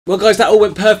Well guys, that all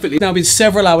went perfectly. It's now been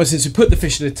several hours since we put the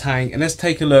fish in the tank, and let's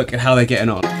take a look at how they're getting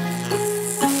on.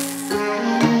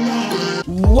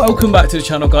 Welcome back to the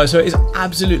channel guys. So it is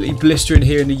absolutely blistering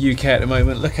here in the UK at the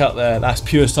moment. Look out there, that's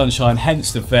pure sunshine,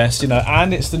 hence the vest, you know,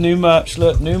 and it's the new merch.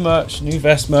 Look, new merch, new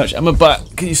vest merch. And my back,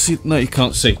 can you see? No, you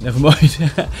can't see, never mind.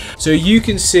 So you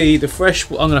can see the fresh,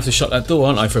 I'm gonna have to shut that door,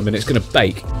 aren't I, for a minute? It's gonna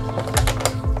bake.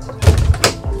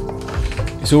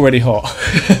 It's already hot.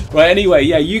 Right, anyway,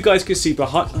 yeah, you guys can see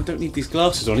behind, I don't need these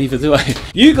glasses on either, do I?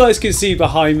 You guys can see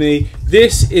behind me,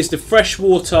 this is the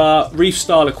freshwater reef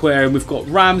style aquarium. We've got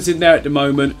rams in there at the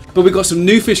moment, but we've got some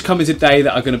new fish coming today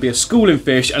that are going to be a schooling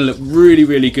fish and look really,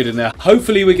 really good in there.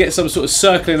 Hopefully we get some sort of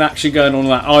circling action going on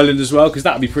that island as well, because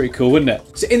that would be pretty cool, wouldn't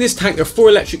it? So in this tank, there are 4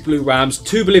 electric blue rams,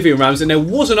 2 Bolivian rams, and there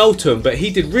was an ultim, but he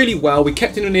did really well. We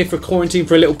kept him in here for quarantine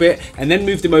for a little bit, and then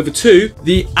moved him over to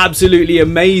the absolutely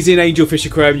amazing angelfish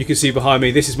aquarium you can see behind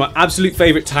me. This is my absolute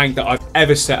favourite tank that I've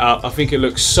ever set up. I think it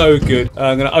looks so good.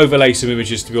 I'm going to overlay some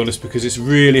images, to be honest, because it's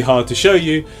really hard to show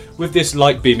you with this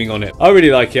light beaming on it. I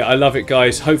really like it. I love it,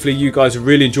 guys. Hopefully you guys are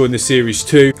really enjoying this series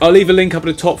too. I'll leave a link up at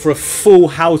the top for a full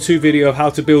how-to video of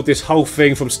how to build this whole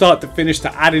thing from start to finish,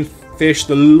 to adding fish,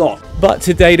 the lot. But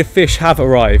today the fish have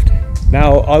arrived.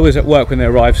 Now, I was at work when they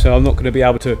arrived, so I'm not going to be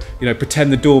able to, you know,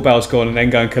 pretend the doorbell's gone and then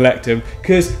go and collect them,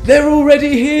 because they're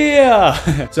already here.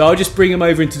 So I'll just bring them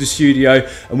over into the studio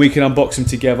and we can unbox them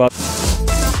together.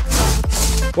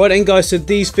 Right then, guys, so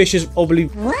these fish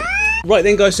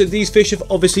have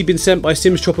obviously been sent by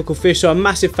Sim's Tropical Fish, so a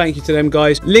massive thank you to them,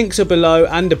 guys. Links are below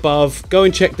and above. Go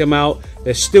and check them out.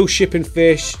 They're still shipping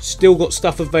fish, still got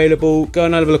stuff available. Go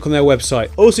and have a look on their website.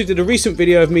 Also did a recent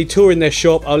video of me touring their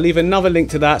shop. I'll leave another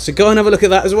link to that, so go and have a look at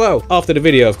that as well. After the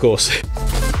video, of course.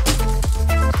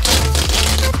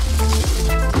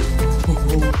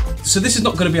 So this is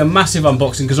not going to be a massive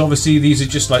unboxing, because obviously these are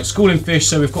just like schooling fish,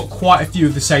 so we've got quite a few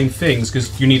of the same things,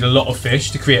 because you need a lot of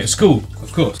fish to create a school,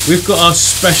 of course. We've got our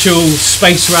special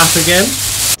space wrap again.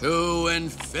 To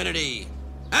infinity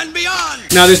and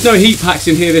beyond! Now there's no heat packs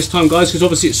in here this time, guys, because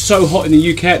obviously it's so hot in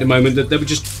the UK at the moment that they would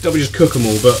just cook them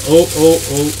all, but oh.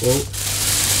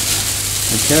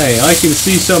 Okay, I can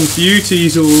see some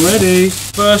beauties already.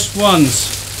 First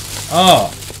ones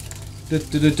are...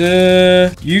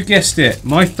 You guessed it,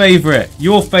 my favourite,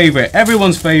 your favourite,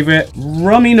 everyone's favourite,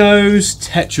 rummy nose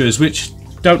tetras, which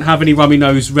don't have any rummy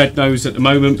nose, red nose at the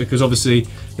moment, because obviously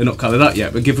they're not coloured up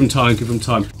yet, but give them time, give them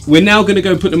time. We're now going to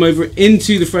go and put them over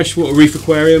into the freshwater reef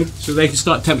aquarium so they can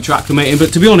start temperature acclimating,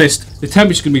 but to be honest, the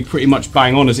temperature's going to be pretty much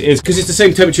bang on as it is, because it's the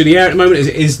same temperature in the air at the moment as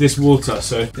it is this water.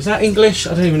 So, is that English?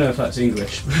 I don't even know if that's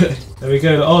English. There we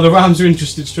go. Oh, the rams are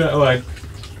interested straight away.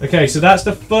 Okay, so that's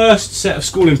the first set of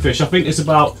schooling fish. I think it's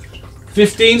about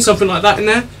 15, something like that in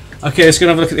there. Okay, let's go and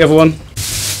have a look at the other one.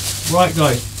 Right,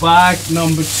 guys, bag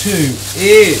number 2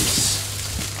 is...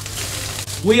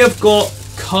 We have got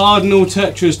cardinal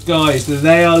tetras, guys.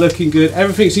 They are looking good.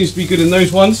 Everything seems to be good in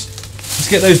those ones. Let's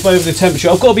get those over the temperature.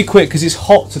 I've got to be quick because it's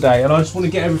hot today and I just want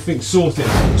to get everything sorted.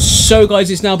 So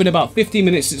guys, it's now been about 15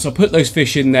 minutes since I put those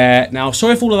fish in there. Now,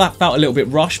 sorry if all of that felt a little bit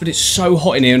rushed, but it's so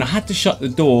hot in here and I had to shut the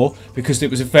door because it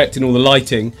was affecting all the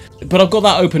lighting. But I've got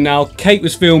that open now. Kate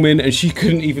was filming and she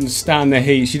couldn't even stand the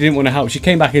heat. She didn't want to help. She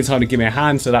came back in time to give me a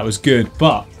hand, so that was good.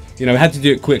 But you know, we had to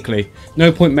do it quickly.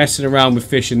 No point messing around with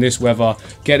fish in this weather.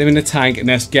 Get them in the tank and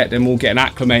let's get them all getting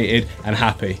acclimated and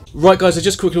happy. Right guys, I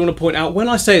just quickly want to point out, when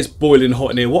I say it's boiling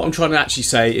hot in here, what I'm trying to actually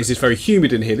say is it's very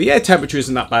humid in here. The air temperature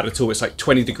isn't that bad at all. It's like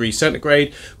 20 degrees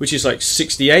centigrade, which is like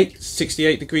 68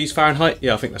 degrees Fahrenheit.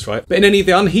 Yeah, I think that's right. But in any of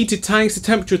the unheated tanks, the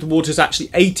temperature of the water is actually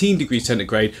 18 degrees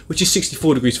centigrade, which is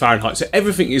 64 degrees Fahrenheit. So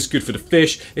everything is good for the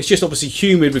fish. It's just obviously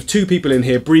humid with 2 people in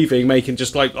here breathing, making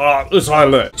just like, oh, let's have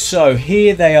a look. So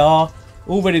here they are,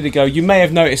 all ready to go. You may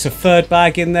have noticed a 3rd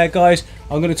bag in there, guys.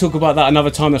 I'm going to talk about that another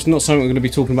time. That's not something we're going to be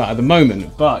talking about at the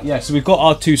moment. But yeah, so we've got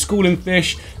our 2 schooling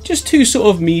fish, just 2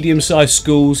 sort of medium-sized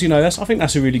schools. You know, I think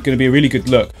that's going to be a really good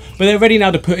look. But they're ready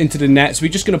now to put into the net. So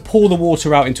we're just going to pour the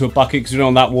water out into a bucket because we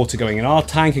don't want that water going in our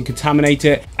tank and contaminate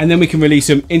it. And then we can release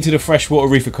them into the freshwater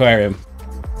reef aquarium.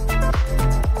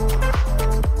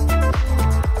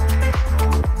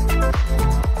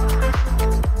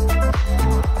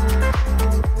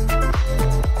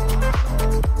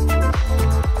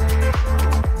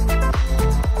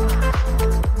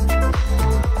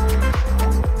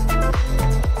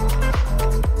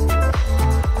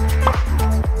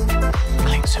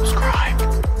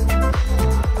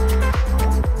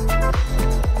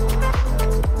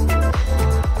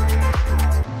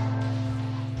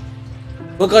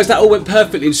 Well guys, that all went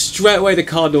perfectly, and straight away the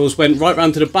cardinals went right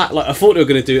round to the back like I thought they were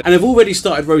going to do, and they've already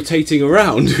started rotating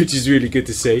around, which is really good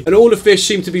to see. And all the fish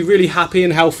seem to be really happy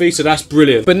and healthy, so that's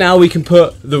brilliant. But now we can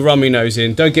put the rummy nose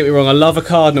in. Don't get me wrong, I love a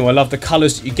cardinal, I love the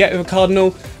colours that you get with a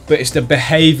cardinal, but it's the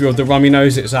behaviour of the rummy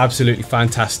nose that's absolutely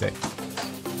fantastic.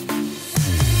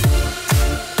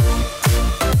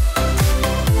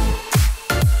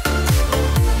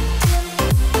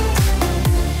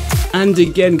 And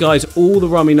again guys, all the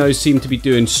rummy nose seem to be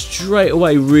doing straight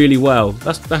away really well.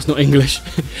 That's not English.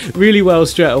 Really well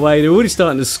straight away. They're already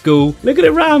starting to school. Look at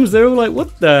the rams, they're all like,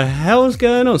 what the hell is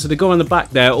going on? So they go on the back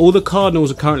there. All the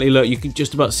cardinals are currently, look, you can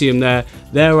just about see them there.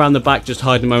 They're around the back just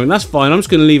hiding a moment. That's fine, I'm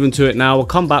just going to leave them to it now. I'll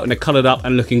come back when they're coloured up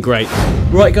and looking great.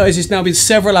 Right guys, it's now been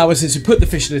several hours since we put the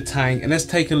fish in the tank, and let's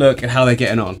take a look at how they're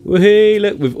getting on. Well, hey,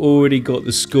 look, we've already got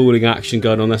the schooling action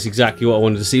going on. That's exactly what I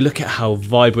wanted to see. Look at how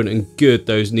vibrant and good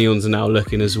those neons are now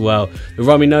looking as well. The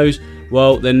rummy nose,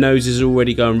 well, their noses are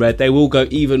already going red. They will go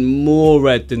even more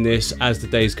red than this as the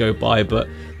days go by, but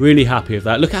really happy with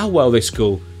that. Look at how well they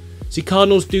school. See,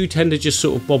 cardinals do tend to just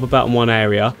sort of bob about in one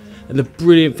area, and the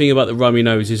brilliant thing about the rummy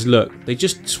nose is, look, they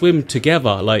just swim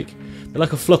together. Like, they're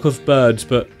like a flock of birds,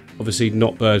 but obviously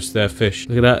not birds, they're fish.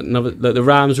 Look at that. Look, the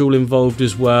rams are all involved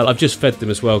as well. I've just fed them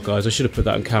as well, guys. I should have put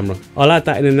that on camera. I'll add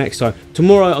that in the next time.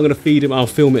 Tomorrow I'm going to feed them. I'll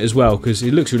film it as well because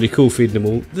it looks really cool feeding them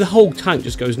all. The whole tank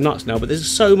just goes nuts now, but there's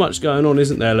so much going on,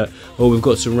 isn't there? Look, oh, we've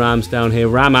got some rams down here.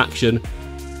 Ram action.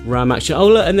 Ram action. Oh,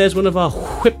 look, and there's one of our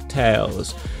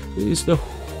whiptails. It's the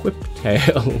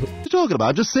whiptail. What are you talking about?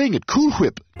 I'm just saying it. Cool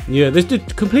whip. Yeah, there's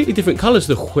completely different colours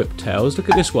to the whiptails. Look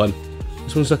at this one.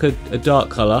 This one's like a dark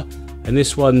colour. And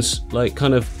this one's like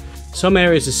kind of, some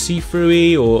areas are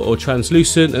see-through-y or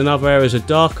translucent, and other areas are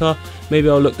darker. Maybe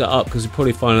I'll look that up because you'll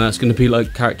probably find that's going to be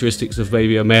like characteristics of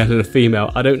maybe a male and a female.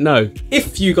 I don't know.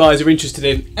 If you guys are interested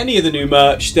in any of the new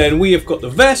merch, then we have got the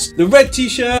vest, the red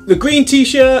t-shirt, the green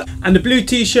t-shirt, and the blue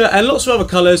t-shirt, and lots of other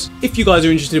colours. If you guys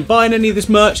are interested in buying any of this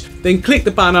merch, then click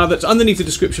the banner that's underneath the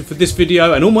description for this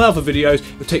video and all my other videos.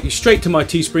 It'll take you straight to my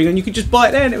Teespring, and you can just buy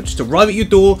it there, and it'll just arrive at your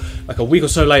door like a week or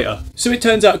so later. So it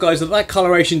turns out, guys, that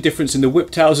coloration difference in the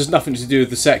whiptails has nothing to do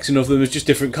with the sexing of them. It's just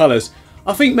different colours.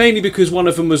 I think mainly because one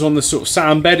of them was on the sort of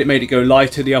sand bed, it made it go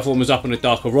lighter, the other one was up on a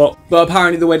darker rock. But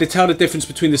apparently the way to tell the difference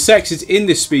between the sexes in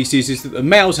this species is that the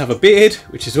males have a beard,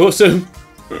 which is awesome,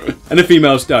 and the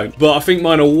females don't. But I think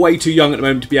mine are way too young at the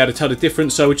moment to be able to tell the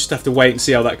difference, so we just have to wait and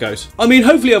see how that goes. I mean,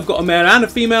 hopefully I've got a male and a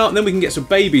female, and then we can get some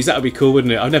babies. That would be cool,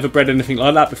 wouldn't it? I've never bred anything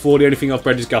like that before. The only thing I've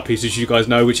bred is guppies, as you guys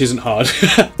know, which isn't hard.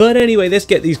 But anyway, let's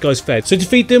get these guys fed. So to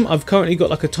feed them, I've currently got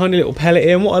like a tiny little pellet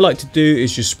here, and what I like to do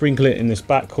is just sprinkle it in this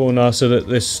back corner so that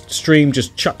this stream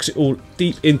just chucks it all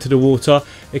deep into the water.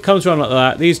 It comes around like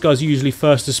that. These guys are usually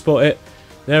first to spot it.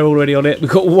 They're already on it. We've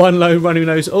got one lone running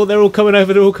nose. Oh, they're all coming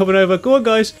over. They're all coming over. Go on,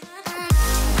 guys.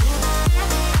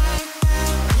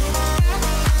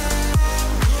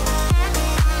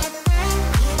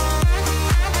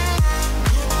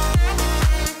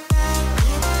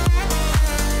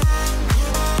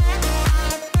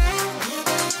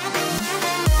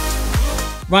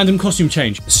 Random costume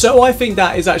change. So I think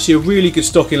that is actually a really good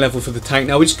stocking level for the tank.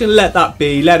 Now we're just going to let that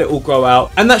be, let it all grow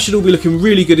out, and that should all be looking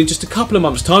really good in just a couple of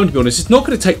months' time, to be honest. It's not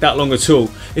going to take that long at all.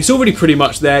 It's already pretty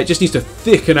much there. It just needs to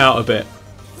thicken out a bit.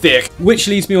 Thick. Which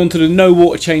leads me on to the no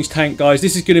water change tank, guys.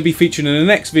 This is going to be featured in the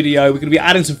next video. We're going to be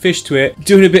adding some fish to it,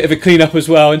 doing a bit of a cleanup as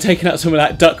well, and taking out some of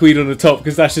that duckweed on the top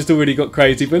because that's just already got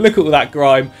crazy. But look at all that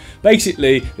grime.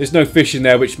 Basically, there's no fish in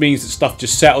there, which means that stuff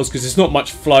just settles because there's not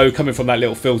much flow coming from that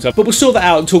little filter. But we'll sort that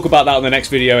out and talk about that on the next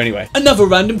video anyway. Another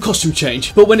random costume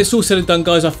change. But when it's all said and done,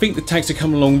 guys, I think the tanks are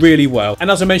coming along really well.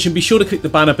 And as I mentioned, be sure to click the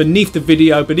banner beneath the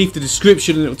video, beneath the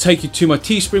description, and it will take you to my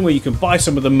Teespring where you can buy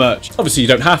some of the merch. Obviously, you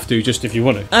don't have to, just if you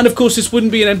want to. And of course, this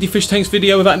wouldn't be an empty fish tanks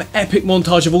video without an epic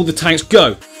montage of all the tanks.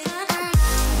 Go!